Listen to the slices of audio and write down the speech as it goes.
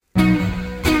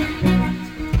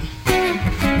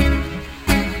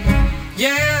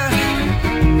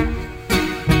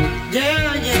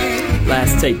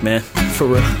mistake, man. For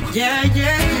real. Yeah,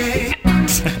 yeah,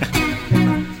 yeah.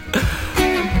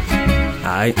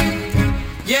 Alright.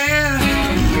 Yeah.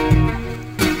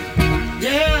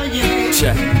 Yeah, yeah.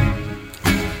 Check.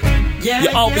 Yeah, You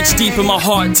all reach deep in my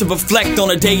heart to reflect on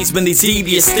the days when these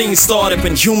devious things started,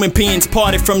 when human beings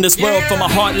parted from this world for my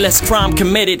heartless crime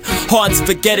committed. Hard to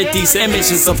forget it, these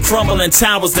images of crumbling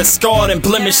towers that scarred and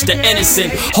blemished the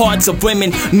innocent hearts of women,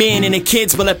 men, and the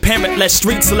kids will have parentless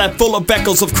streets will have full of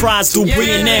echoes of cries through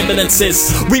breathing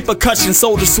ambulances. Repercussion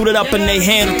soldiers suited up and they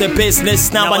handled their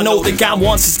business. Now I know that God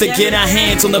wants us to get our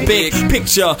hands on the big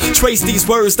picture. Trace these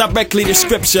words directly to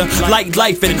scripture. Like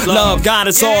life and love, God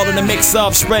is all in the mix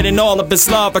of spreading all of his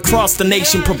love across the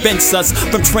nation, prevents us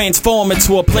from transforming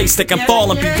to a place that can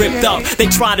fall and be ripped up. They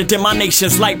try to dim my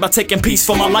nation's light by taking peace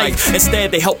from my life.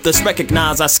 Instead they helped us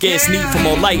recognize our scarce need for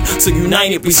more light. So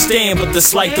united we stand with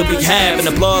this light that we have, and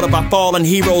the blood of our fallen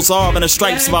heroes are in the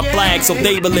stripes of our flag, so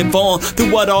they will live on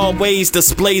through what always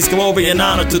displays glory and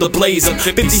honor through the blaze of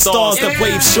 50 stars that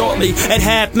wave shortly at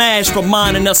half-mast,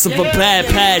 reminding us of a bad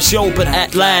past. Yo, but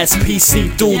at last peace see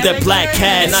through that black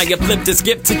cast. And I have flipped this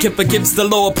gift to give against the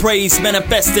Lord praise,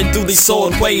 manifested through these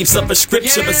sword waves of a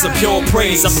scripture as a pure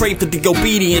praise. I pray for the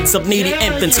obedience of needy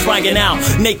infants crying out,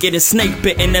 naked and snake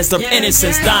bitten as their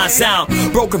innocence dies out.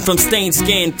 Broken from stained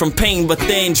skin, from pain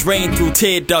within, drained through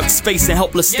tear ducts, facing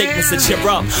helpless statements that cheer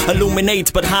up,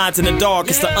 illuminates but hides in the dark.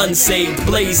 It's the unsaved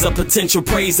blaze of potential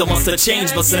praise that wants to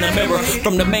change us in a mirror.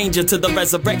 From the manger to the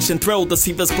resurrection, thrilled us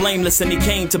he was blameless, and he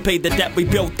came to pay the debt we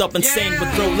built up and sang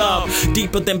with real love.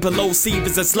 Deeper than below sea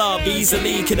was his love.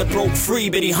 Easily could have broke free,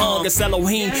 but he hung us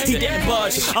Elohim, he didn't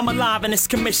budge. I'm alive in this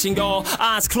commission, y'all.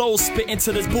 Eyes closed, spit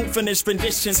into this booth in this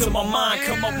rendition till my mind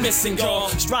come up missing, y'all.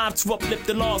 Strive to uplift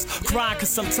the lost, cry cause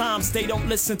sometimes they don't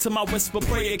listen to my whisper.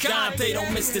 Pray to God they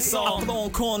don't miss this all. I flow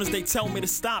in corners, they tell me to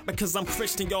stop because I'm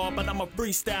Christian, y'all, but I'm a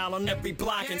freestyle on every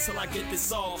block until I get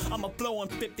this all. I'm a flow on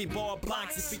 50 bar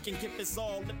blocks if we can get this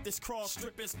all. Lift this cross,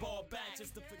 strip this ball back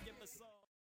just to forgive us all.